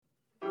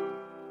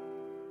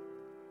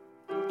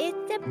It's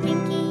the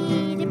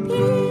Pinkie the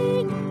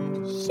Pig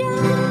Show.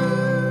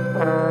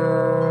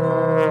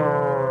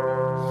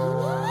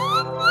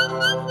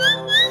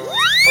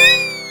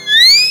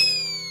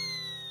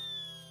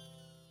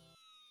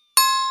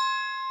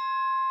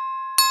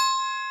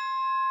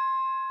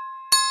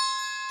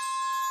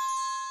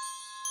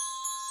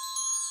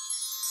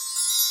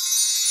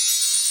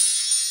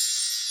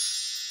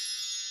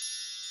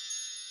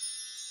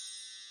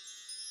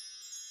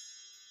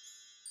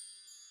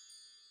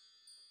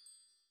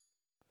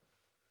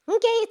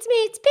 Okay, it's me.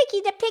 It's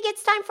Pinkie the Pig.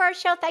 It's time for our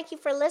show. Thank you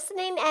for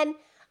listening. And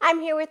I'm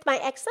here with my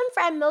excellent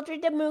friend,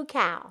 Mildred the Moo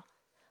Cow.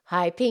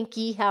 Hi,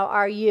 Pinkie. How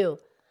are you?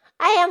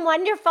 I am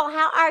wonderful.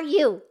 How are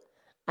you?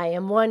 I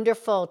am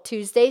wonderful.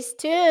 Tuesday's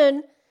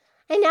tune.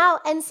 I know.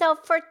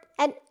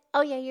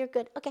 Oh yeah, you're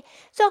good. Okay.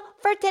 So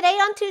for today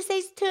on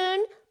Tuesday's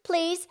tune,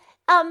 please,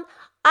 I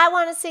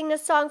want to sing a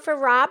song for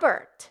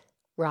Robert.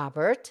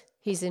 Robert?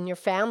 He's in your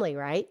family,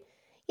 right?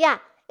 Yeah.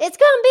 It's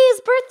going to be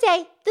his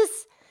birthday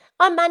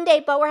on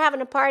Monday, but we're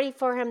having a party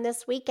for him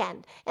this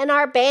weekend. And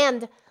our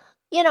band,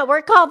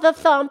 we're called the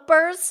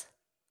Thumpers.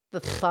 The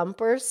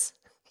Thumpers?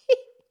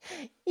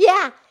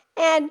 Yeah.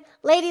 And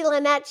Lady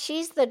Lynette,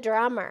 she's the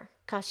drummer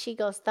because she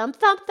goes thump,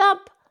 thump,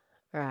 thump.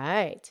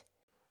 Right.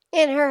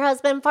 And her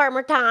husband,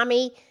 Farmer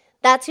Tommy,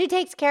 that's who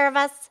takes care of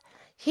us.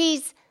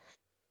 He's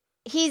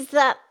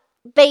the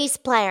bass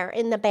player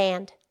in the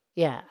band.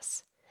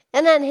 Yes.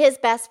 And then his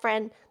best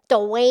friend,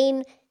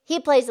 Dwayne, he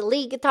plays the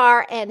lead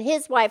guitar, and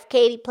his wife,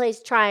 Katie,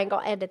 plays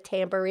triangle and a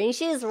tambourine.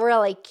 She's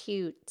really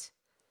cute.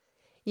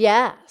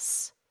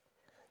 Yes.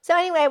 So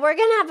anyway, we're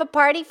going to have a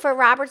party for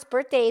Robert's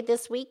birthday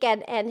this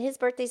weekend, and his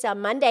birthday's on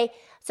Monday.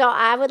 So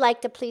I would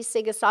like to please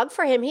sing a song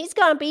for him. He's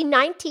going to be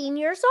 19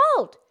 years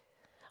old.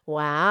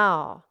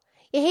 Wow.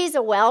 He's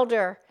a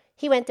welder.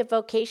 He went to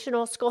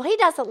vocational school. He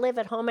doesn't live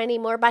at home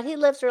anymore, but he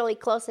lives really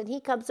close, and he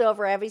comes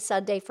over every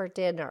Sunday for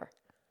dinner.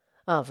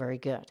 Oh, very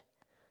good.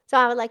 So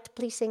I would like to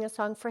please sing a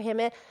song for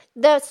him.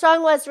 The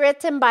song was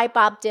written by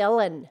Bob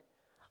Dylan.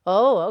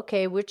 Oh,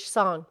 okay. Which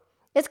song?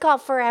 It's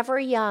called Forever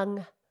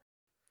Young.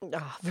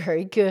 Oh,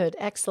 very good.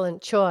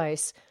 Excellent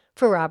choice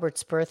for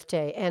Robert's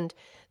birthday. And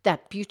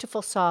that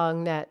beautiful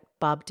song that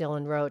Bob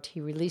Dylan wrote, he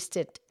released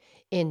it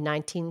in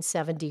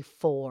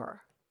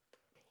 1974.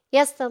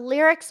 Yes, the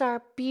lyrics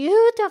are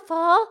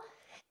beautiful.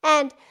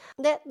 And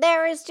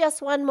there is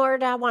just one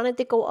word I wanted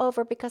to go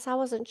over because I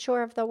wasn't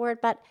sure of the word,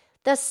 but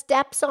the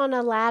steps on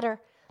a ladder.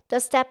 The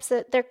steps,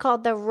 they're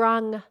called the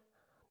rung.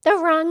 The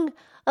rung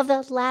of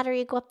the ladder.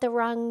 You go up the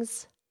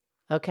rungs.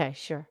 Okay,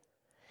 sure.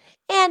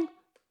 And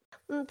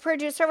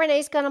producer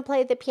Renee's going to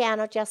play the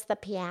piano, just the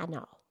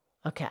piano.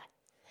 Okay.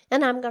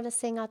 And I'm going to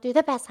sing. I'll do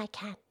the best I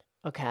can.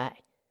 Okay.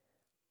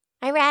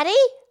 Are you ready?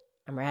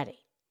 I'm ready.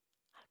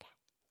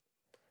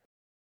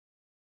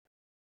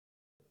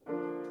 Okay.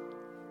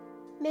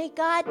 May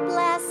God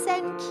bless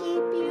and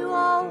keep you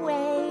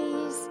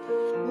always.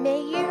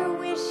 May your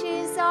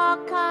wishes all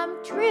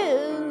come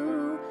true.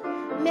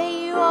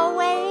 May you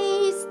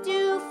always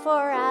do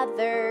for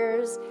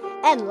others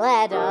and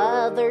let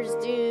others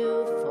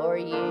do for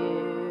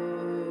you.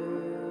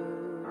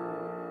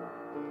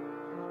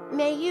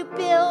 May you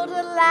build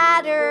a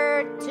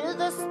ladder to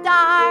the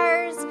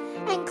stars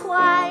and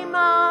climb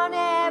on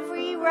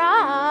every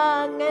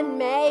rung, and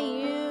may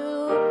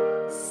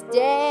you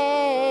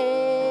stay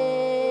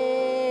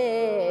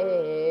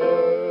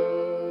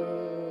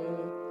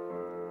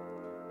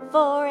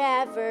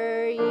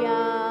forever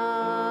young.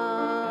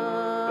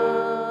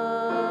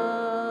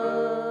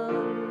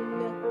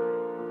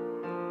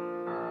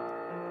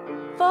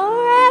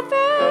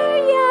 Forever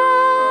young.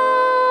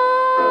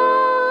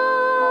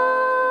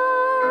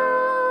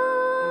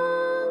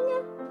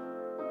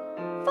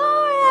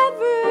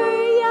 Forever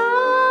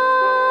young.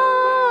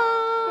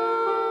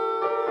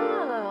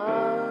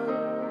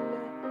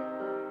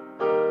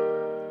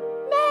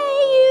 May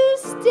you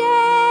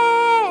stay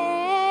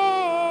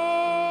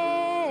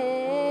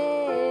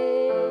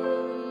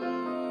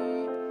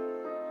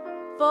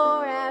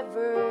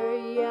forever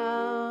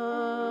young.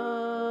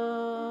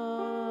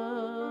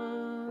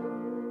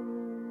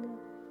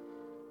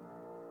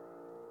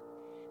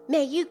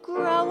 May you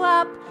grow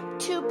up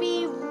to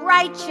be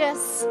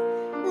righteous.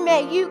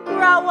 May you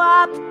grow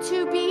up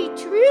to be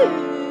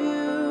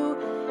true.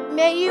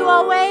 May you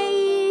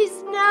always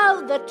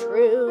know the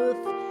truth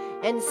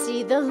and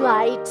see the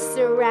light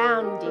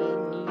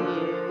surrounding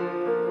you.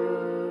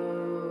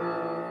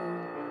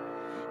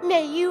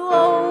 May you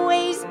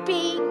always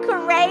be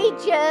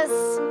courageous,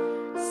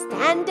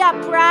 stand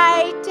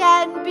upright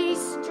and be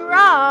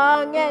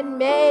strong, and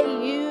may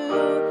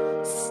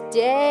you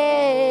stay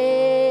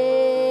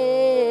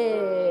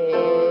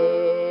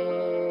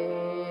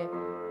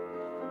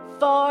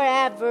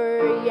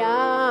forever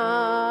young.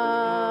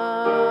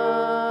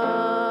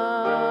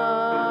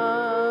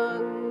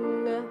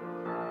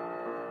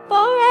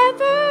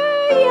 Forever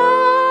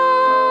young.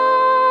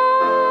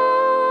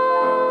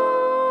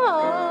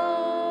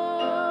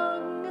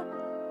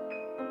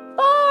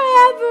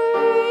 Forever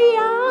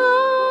young.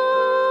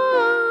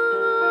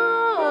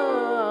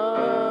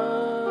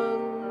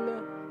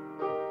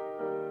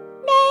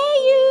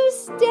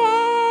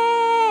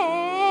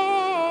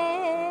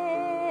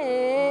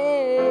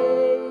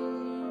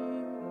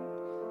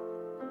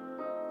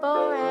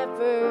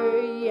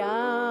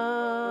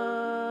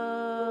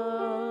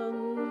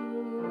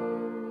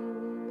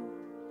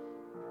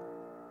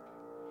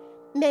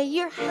 May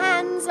your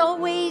hands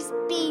always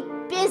be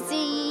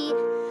busy.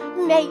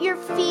 May your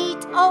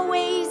feet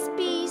always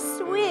be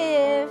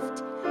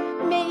swift.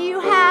 May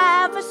you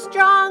have a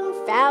strong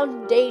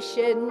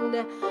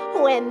foundation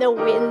when the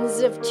winds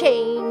of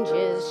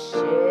changes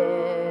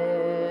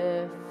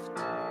shift.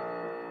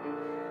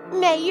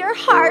 May your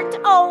heart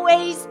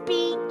always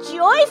be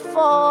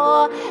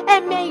joyful,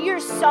 and may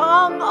your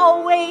song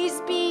always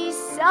be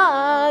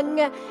sung,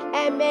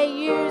 and may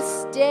you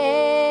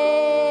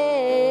stay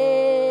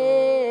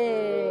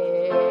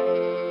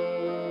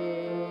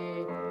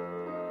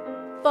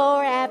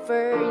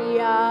forever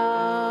young,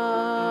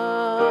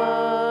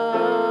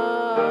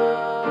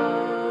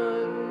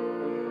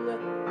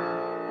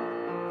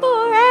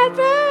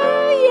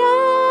 forever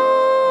young,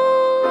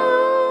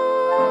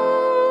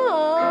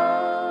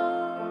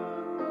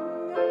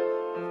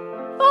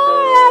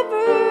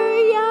 forever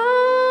young.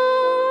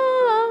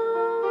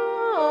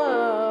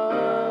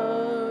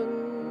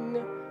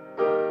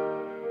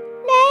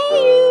 May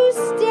you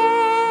stay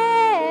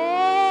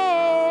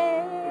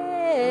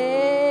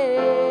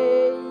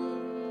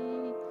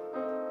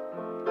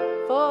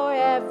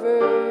forever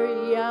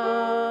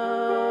young.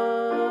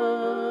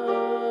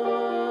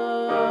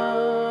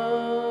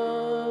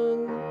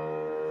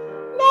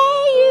 May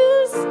you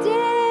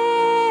stay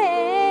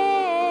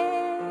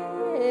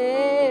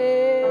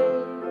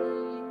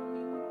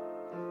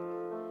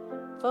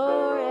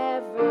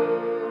forever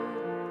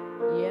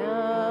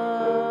young.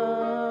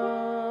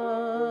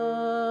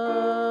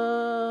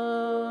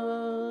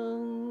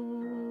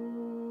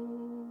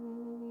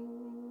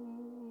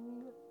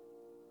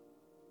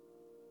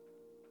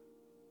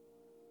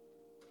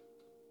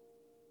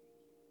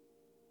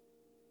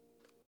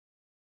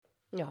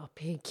 Oh,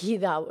 Pinkie,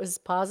 that was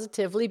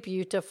positively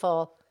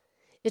beautiful.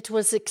 It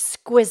was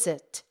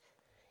exquisite.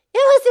 It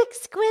was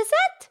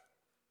exquisite?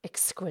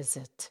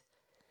 Exquisite.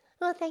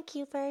 Well, thank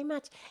you very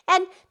much.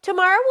 And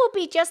tomorrow will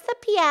be just the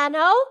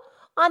piano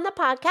on the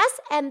podcast,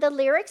 and the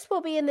lyrics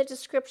will be in the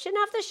description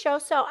of the show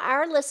so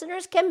our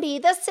listeners can be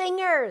the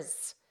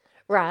singers.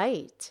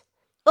 Right.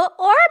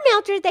 Or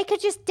Mildred, they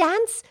could just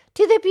dance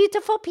to the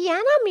beautiful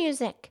piano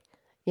music.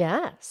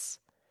 Yes.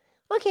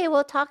 Okay,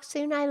 we'll talk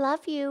soon. I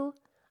love you.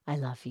 I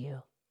love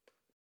you.